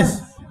force. Yes.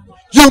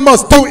 You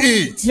must do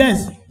it. Yes.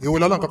 Èwo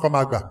lọ́lọ́run kankan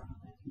máa gbà.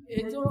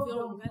 Ètò òfin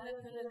ọ̀hún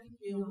kẹ́lẹ́kẹ́lẹ́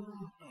kíkẹ́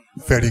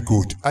ọ̀hún. Very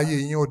good. Ayé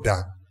yín ò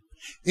dáa.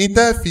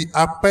 Ìtẹ́ fi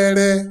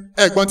àpẹẹrẹ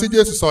ẹ̀gbọ́n tí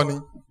Jésù sọ ni.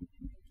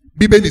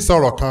 Bíbélì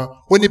sọ̀rọ̀ kan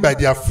ó ní by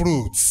their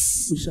fruits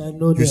you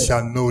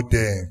shall know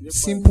them.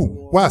 Simple.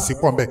 Wá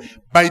àsìpọ̀ mbẹ́.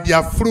 By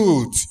their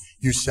fruits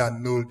you shall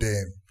know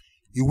them.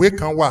 Ìwé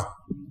kan wà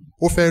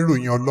ó fẹ́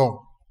ròyìn Ọlọ́run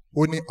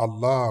ó ní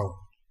Allah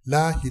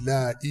la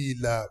ilaha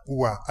illa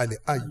huwa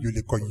al-hayyul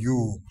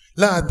qayyum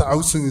la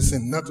ta'usuhu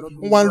sinatun.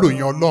 Wọ́n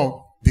ròyìn Ọlọ́run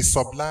the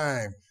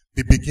sublime,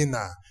 the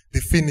beginner, the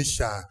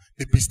finisher,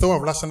 the bestower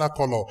of rational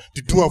color,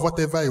 the doer of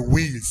whatever he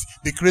wills,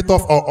 the creator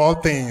of all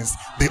things,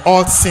 the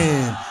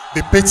all-seeing,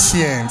 the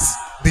patient,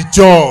 the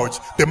judge,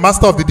 the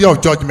master of the day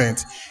of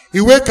judgment.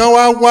 Ìwé kan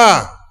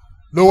wà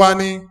ló wá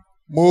ní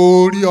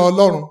mo rí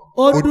Ọlọ́run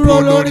Ó dúró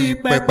lórí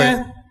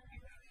pẹpẹ.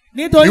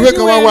 Nítorí Ìwé tí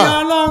kan wá wèrè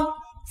wà. Ọlọ́run.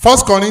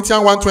 1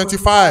 Corinthians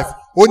 1:25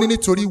 ó ní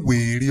nítorí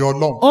wèrè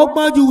Ọlọ́run. Ó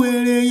gbọ́n ju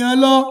wèrè èèyàn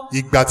lọ.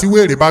 Ìgbà tí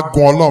wèrè bá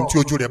gun Ọlọ́run tí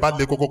ojú rẹ̀ bá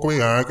le kókó pé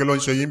ẹ̀rán kí ló ń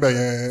ṣe yín bẹ̀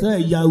yẹn. Ṣé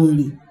ìyá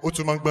wèrè? Ó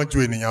tún máa ń gbọ́n ju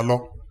ènìyàn lọ.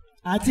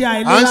 Àti À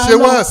ń àìlera ṣe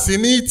Ọlọ́run. wáàsí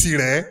ní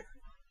ìtìrẹ́.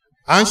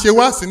 À ń ṣe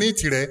wáàsí ní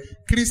ìtìrẹ́.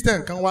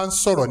 Christian kan wá ń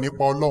sọ̀rọ̀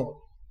nípa Ọlọ́run.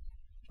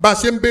 Bá a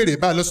ṣe ń béèrè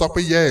báyìí ló sọ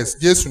pé yes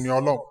Jésù ni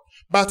Ọlọ́run.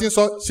 Bá a ti ń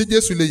sọ ṣé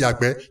Jésù lè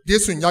yàgbẹ́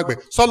Jésù ń yàgbẹ́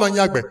sọ́lọ́ ń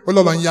yàgbẹ́ ó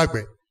lọ́lọ́ ń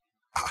yàgbẹ́.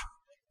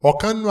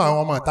 Ọ̀kan nínú àwọn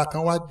ọmọ ìta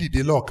kan wá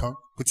dìde lọ́ọ̀kan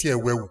kò tí ẹ̀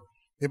wẹ̀wù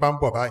ní bá ń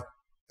bọ̀ báyìí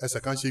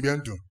ẹsẹ̀ kan ṣe bí ẹ̀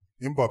ń dùn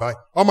ní ń bọ̀ báyìí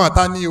ọmọ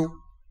ìta ní o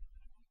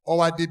ọ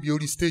wá débi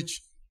orí stage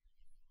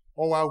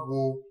ọ wá wo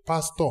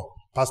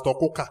pásítọ̀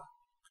kókà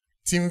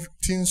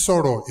tí ń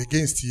sọ̀rọ̀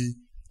against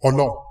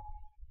Ọlọ́run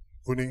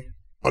ó ní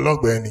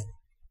ọlọ́gbẹ́ ni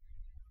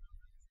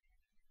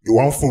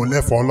ìwọ ń fún un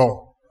lẹ́fọ̀ọ́ Ọlọ́run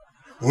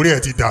orí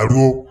ẹ̀ ti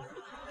dàrú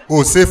o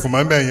ò sèfù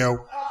mọ́ mẹ́yẹn o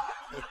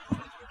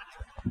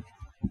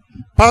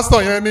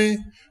pásítọ̀ yẹn ní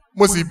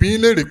mo sì bí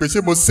léèrè pé ṣé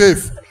mo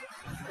safe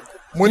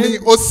mo ní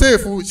o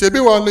safe ṣebí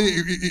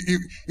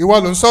ìwọ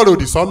ló ń sọ̀rọ̀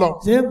òdì sọ́lọ̀.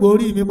 Ṣé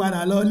gborí mi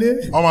padà lọlé?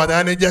 Ọmọ àdá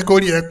ni jẹ́ kó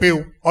rí ẹ pé o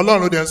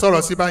Ọlọ́run ló dẹ̀ ń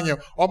sọ̀rọ̀ sí báyẹn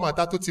ọmọ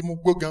àdá tó ti mú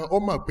gbó gan ó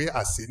mọ̀ pé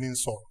àṣẹ ní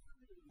sọ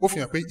ó fi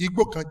hàn pé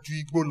igbó kan ju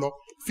igbó lọ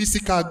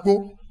physical gbó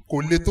kò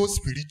le tó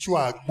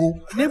spiritual gbó.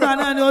 Nígbà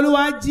náà ni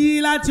Olúwa jí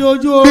láti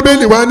ojú oorun.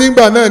 Bíbélì wa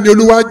nígbà náà ni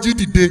Olúwa jí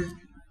dìde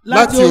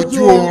láti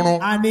ojú oorun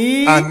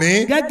àní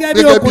gẹ́gẹ́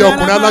bí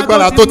ọkùnrin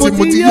alágbára tó ti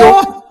mutí yó.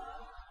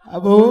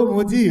 Àbò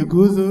mo ti kú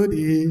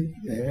sóde.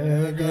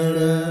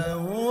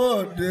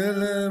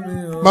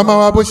 Màmá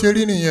wa bó ṣe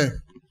rí nìyẹn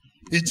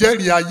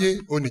ìjẹ́rìí ayé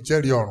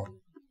oníjẹ́rìí ọ̀run.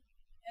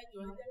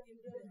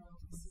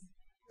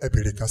 Ẹ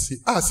bèrè kan sí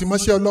sì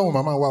mọ́ṣẹ́ Ọlọ́run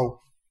màmá wa o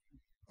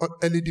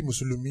ẹ lè di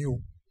mùsùlùmí o.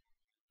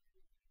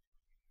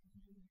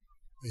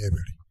 Ẹ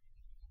bèrè.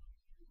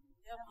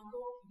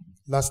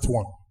 Last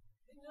one.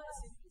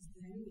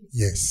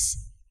 Yes.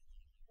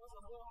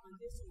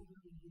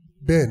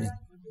 Bẹ́ẹ̀ni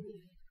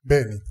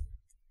bẹ́ẹ̀ni.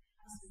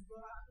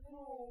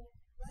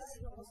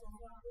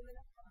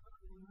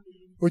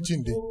 Ó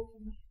jíǹde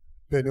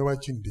bẹ́ẹ̀ ni ó wá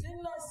jíǹde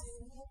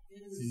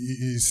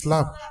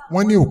Islam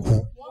wọ́n ní òkú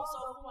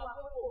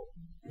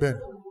bẹ́ẹ̀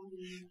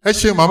ẹ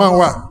ṣe màmá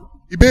wa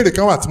ìbéèrè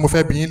kan wà tí mo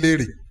fẹ́ bi yín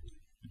léèrè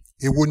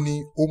èwo ni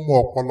ó mú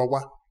ọpọlọ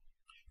wá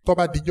tó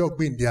bá dijọ́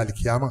gbèǹde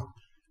àlìkíyàmọ̀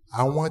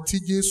àwọn tí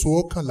Jésù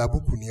ó kàn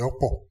lábùkù ní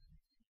ọ̀pọ̀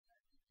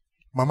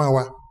màmá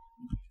wa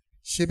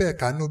ṣé bẹ́ẹ̀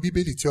kánú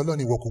Bíbélì tí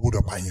Ọlọ́run ìwọ kò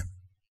gbọdọ̀ pààyàn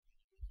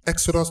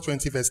Exodus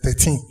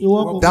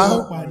 20:13 thou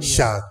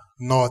shalt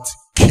not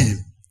kill.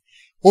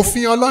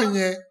 Òfin Ọlọ́run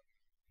yẹn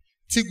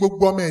tí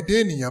gbogbo ọmọ ẹ̀dá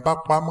ènìyàn bá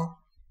pamọ́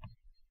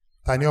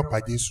ta ni ó pa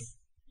Jésù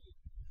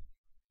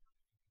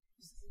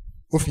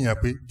ó fi hàn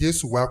pé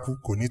Jésù wá kú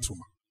kò ní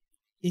ìtumọ̀.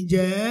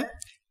 Ǹjẹ́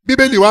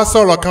Bíbélì wa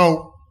sọ̀rọ̀ kan o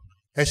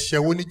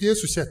ẹ̀ṣẹ̀ wo ni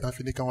Jésù ṣẹ̀ tán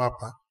fi ní kán wá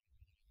pa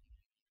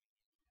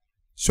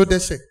ṣó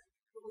dẹ́ṣẹ̀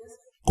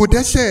kò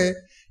dẹ́ṣẹ̀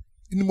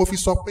ni mo fi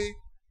sọ pé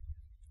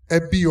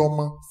ẹbí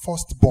ọmọ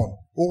first born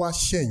ó wá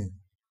ṣẹ̀yìn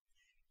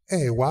ẹ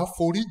wá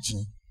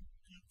foríjìn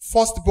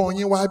first born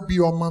yín wá bí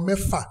ọmọ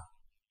mẹ́fà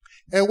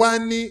ẹ wá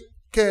ní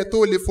kẹ́ ẹ tó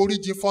lè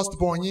foríjìn first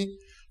born yín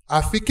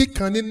àfi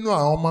kíkan nínú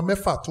àwọn ọmọ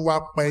mẹ́fà tó wá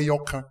pa ẹyọ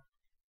kan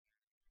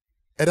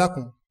ẹ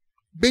dákun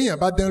béèyàn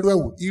bá dẹ́rù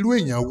ẹ̀wò irú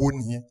èèyàn wo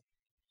nìyẹn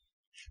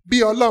bí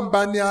Ọlọ́run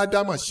bá ní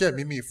Ádámọ̀ ṣẹ̀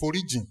mí mi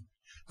ìforíjìn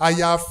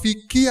àyàfi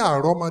kí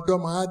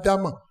àrọ́mọdọ́mọ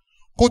Ádámọ̀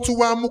kó tún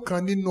wá mú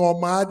kan nínú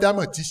ọmọ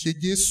Ádámọ̀ tí ṣe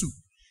Jésù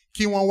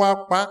kí wọ́n wá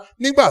pa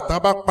nígbà tán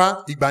bá pa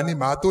ìgbà ni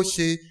màá tó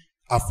ṣe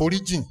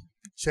àforíjìn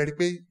ṣe rí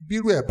pé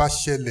bírú ẹ̀ bá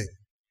ṣẹlẹ̀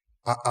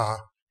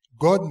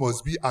God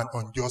must be an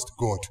unjust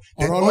God.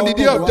 Then on the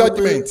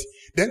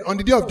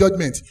day of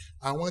judgment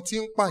àwọn tí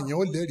ń pààyàn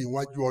ó lẹ́rìí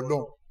wájú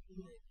Ọlọ́run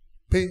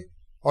pé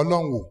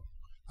ọlọ́run wò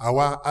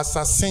àwa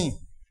assassin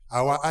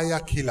àwa aya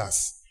killers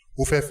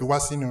ó fẹ́ fi wá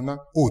sínú iná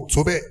ó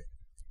tó bẹ́ẹ̀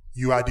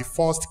you are the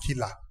first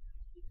killer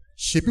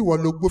ṣebí wọ́n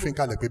ló gbófin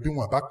kalẹ̀ pé bí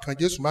wọ́n bá kan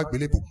Jésù má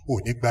gbélébù ò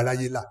ní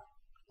gbaláyé là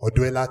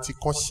ọ̀dọ̀ ẹ̀ la ti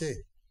kọ́ṣẹ́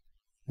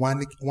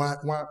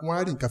wọ́n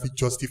á rí nǹkan fi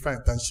justify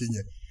nǹkan ṣe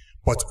yẹn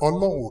but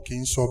ọlọ́run ò kì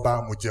í sọ bá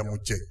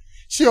mujẹmujẹ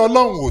ṣé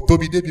ọlọ́run ò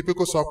tóbi débi pé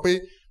kó sọ pé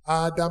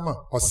ádámà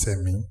ọ̀sẹ̀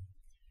mi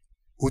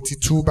ó ti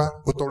túbá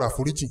ó tọrọ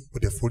àforíjì ó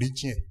dẹ̀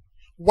foríjì ẹ̀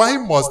why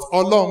must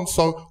ọlọ́run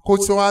sọ kó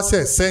tí wọ́n á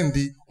sẹ̀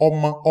sẹ́ndì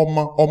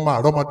ọmọ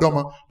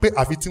àrọ́mọdọ́mọ pé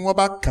àfi tí wọ́n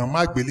bá kàn má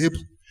gbélébù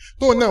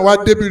tóun náà wá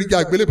débi rí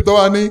àgbélébù tó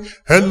wá ní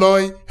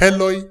Eloi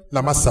Eloi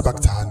lama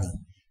sabachthani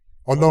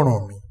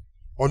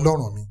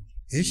ọlọ́run mi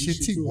èyí ṣe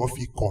tí ìwọ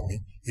fi kọ̀ mí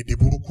èdè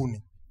burúkú ni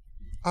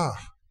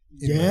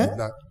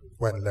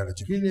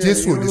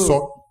Jésù ò lè sọ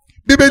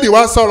bíbélì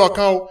wá sọ̀rọ̀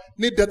kan o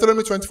ní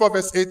Deuteronomy 24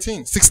 verse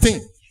 18-16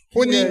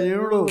 ó ní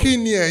kí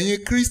ni ẹ̀yin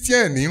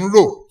kírísítíẹ̀nì ń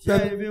rò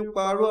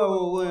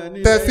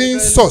tẹ́ fi ń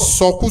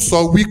sọ̀sọkúsọ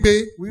wípé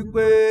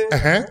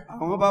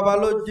àwọn baba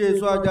ló jẹ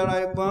èso àjàrà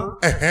ìpọ́n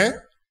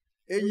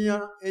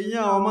eyín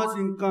àwọn ọmọ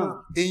sì ń kan.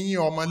 eyín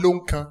ọmọ ló ń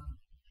kan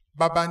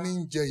bàbá ní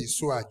ń jẹ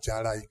èso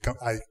àjàrà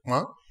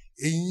àìpọ́n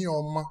eyín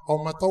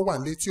ọmọ tó wà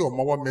létí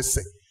ọmọwọ́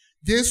mẹsẹ̀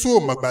Jésù ò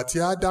mọ̀gbà tí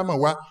Ádámù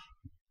wá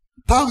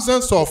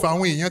thousands of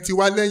àwọn èèyàn ti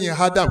wá lẹ́yìn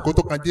Adam kó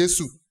tó kan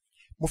Jésù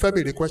mo fẹ́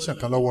béèrè question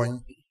kan lọ́wọ́ yín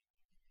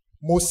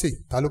Mósè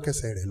ta ló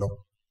kẹsẹ̀ rẹ̀ lọ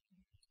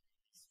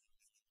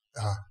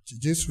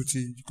Jésù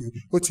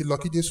ó ti lọ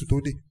kí Jésù tó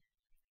dé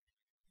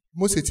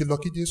Mósè ti lọ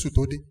kí Jésù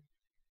tó dé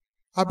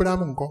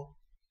Ábúráhámù ńkọ́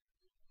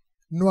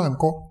Nóà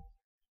ńkọ́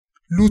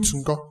Lúùtù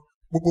ńkọ́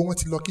gbogbo wọn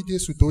ti lọ kí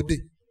Jésù tó dé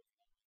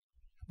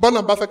bọ́lá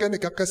bá fẹ́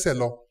kẹ́nìkan kẹsẹ̀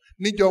lọ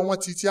níjọ wọn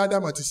ti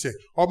Ádámù ti ṣẹ̀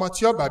ọmọ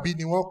tí ọba bí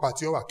ni wọ́n pa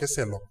tí ó wà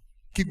kẹsẹ̀ lọ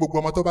kí gbogbo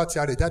ọmọ tó bá ti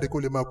arẹ̀ jáde kó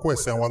lè máa kó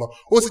ẹ̀ṣẹ̀ wọn lọ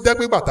ó sì jẹ́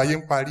pé bàtàyé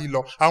ń parí lọ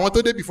àwọn tó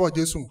dé before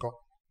Jésù ńkọ́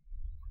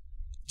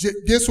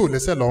Jésù ò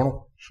lẹ́ṣẹ̀ lọ́rùn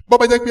bó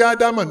bá jẹ́ pé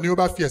Ádámù ni ó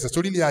bá fi ẹ̀ṣẹ̀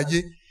sórílẹ̀ ayé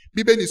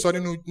Bíbélì sọ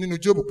nínú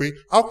Jóòbù pé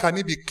how can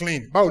he be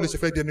clean báwo ló ṣe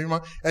fẹ́ di ẹni mímọ́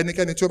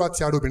ẹnikẹ́ni tí ó bá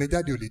ti ara obìnrin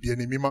jáde ò lè di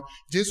ẹni mímọ́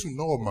Jésù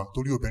náà ò mọ̀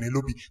torí obìnrin ló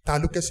bí ta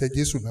ló kẹ́ṣẹ̀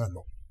Jésù náà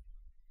lọ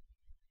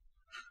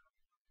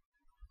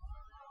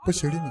bó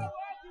ṣe rí nìyẹn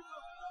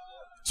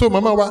so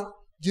màmá wa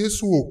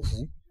Jésù ò kú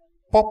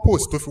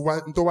purpose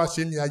tó wá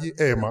ṣe ní ayé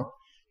ẹ̀ mọ́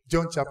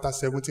John chapter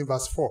 17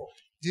 verse 4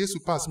 Jésù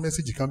pass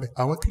message kan bẹ́ẹ̀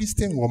àwọn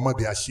Christian wọ́n mọ̀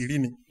bí àṣírí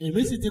ni.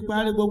 èmi sì ti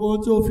parí gbogbo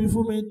ohun tí ó fi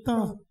fún mi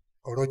tán.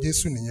 ọ̀rọ̀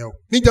Jésù nìyẹn o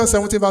ní John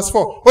 17 verse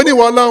 4 ó ní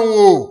ìwọ Ọlọ́run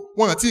o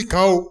wọn àti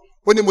ìkan o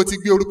ó ní mo ti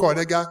gbé orúkọ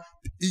rẹ ga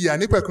ìyè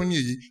ànípẹ̀kun ni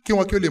èyí kí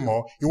wọn kí ó lè mọ̀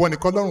ìwọ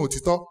nìkan Ọlọ́run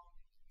òtítọ́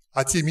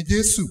àti èmi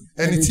Jésù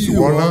ẹni tí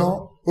ìwọ rán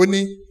ó ní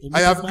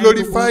I have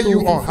glorified you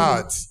on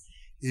earth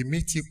èmi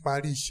ti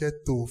parí iṣẹ́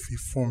tó fi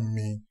fún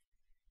mi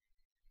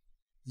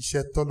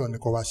iṣẹ́ tọ́lọ̀ ní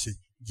kó wá ṣe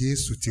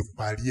Jésù ti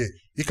parí ẹ̀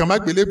ìkànnì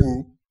àgbélébù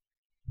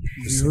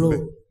kò sí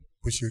bẹ́ẹ̀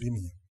bó ṣe rí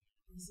nìyẹn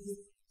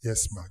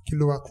yes ma kí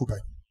ló wá kú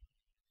báyìí.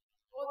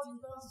 ó ti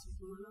tán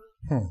ṣùgbọ́n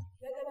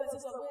gẹ́gẹ́ bẹ́ẹ̀ ṣe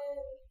sọ pé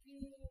kí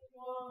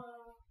wọ́n.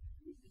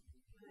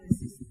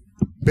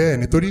 bẹ́ẹ̀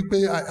ni torí pé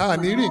a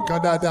ní rí nǹkan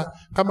dáadáa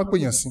ká má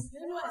pèèyàn sí.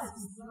 nínú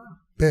ẹ̀sìn Islam.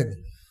 bẹ́ẹ̀ ni.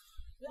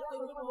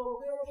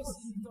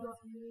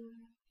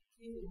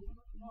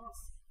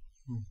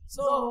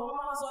 so wọ́n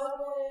máa sọ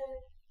pé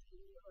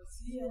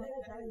sí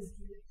ẹlẹ́dàá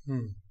ìsìn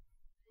wọ́n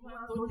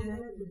máa tó jẹ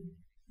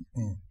lẹ́gbẹ̀ẹ́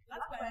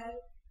láti pẹ́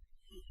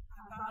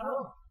àkàrọ̀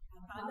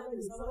àtàlẹ́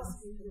ìsọ́wọ́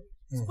sí ilẹ̀.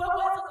 ṣùgbọ́n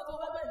wọ́n ti tó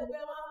bẹ́ẹ̀ ni pé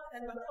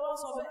ẹgbẹ́ tí wọ́n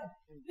sọ bẹ́ẹ̀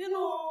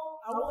nínú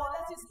àwọn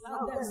ẹlẹ́sìn Islam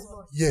bẹ́ẹ̀ sọ.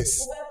 yes.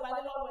 mo fẹ́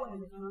parí lọ́wọ́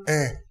ẹnìkan.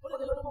 ó lè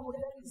jẹ́ pé mo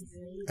jẹ́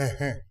Kristẹni.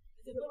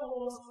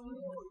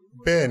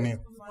 bẹ́ẹ̀ ni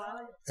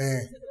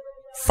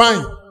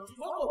fine.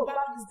 wọ́n kò gba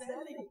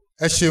Kristẹni.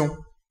 ẹ ṣeun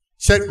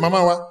ṣe màmá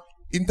wa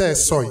níta ẹ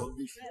sọ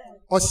yìí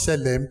ó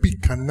ṣẹlẹ̀ ń bì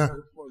kan náà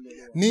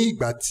ní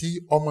ìgbà tí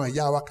ọmọ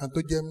ìyá wa kan tó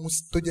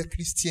jẹ́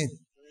Christian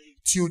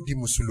tí ó di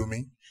mùsùlùmí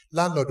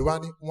láńlọ́ọ̀dù wa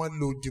ní wọ́n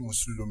ló di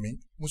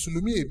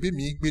mùsùlùmí ègbé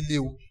mi gbélé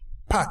o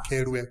páàkì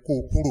ẹrù ẹ kó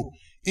o kúrò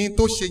in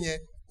tó ṣe yẹn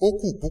ó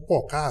kù púpọ̀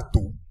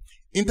káàtó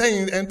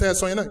ìntẹ́ ẹ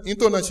sọ yẹn náà in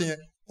tó náà ṣe yẹn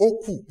ó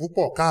kù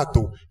púpọ̀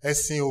káàtó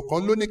ẹ̀sìn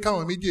òkan ló ní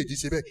káwọn méjèèjì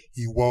ṣe bẹ́ẹ̀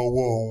ìwọ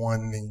ọwọ́ wọn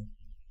ni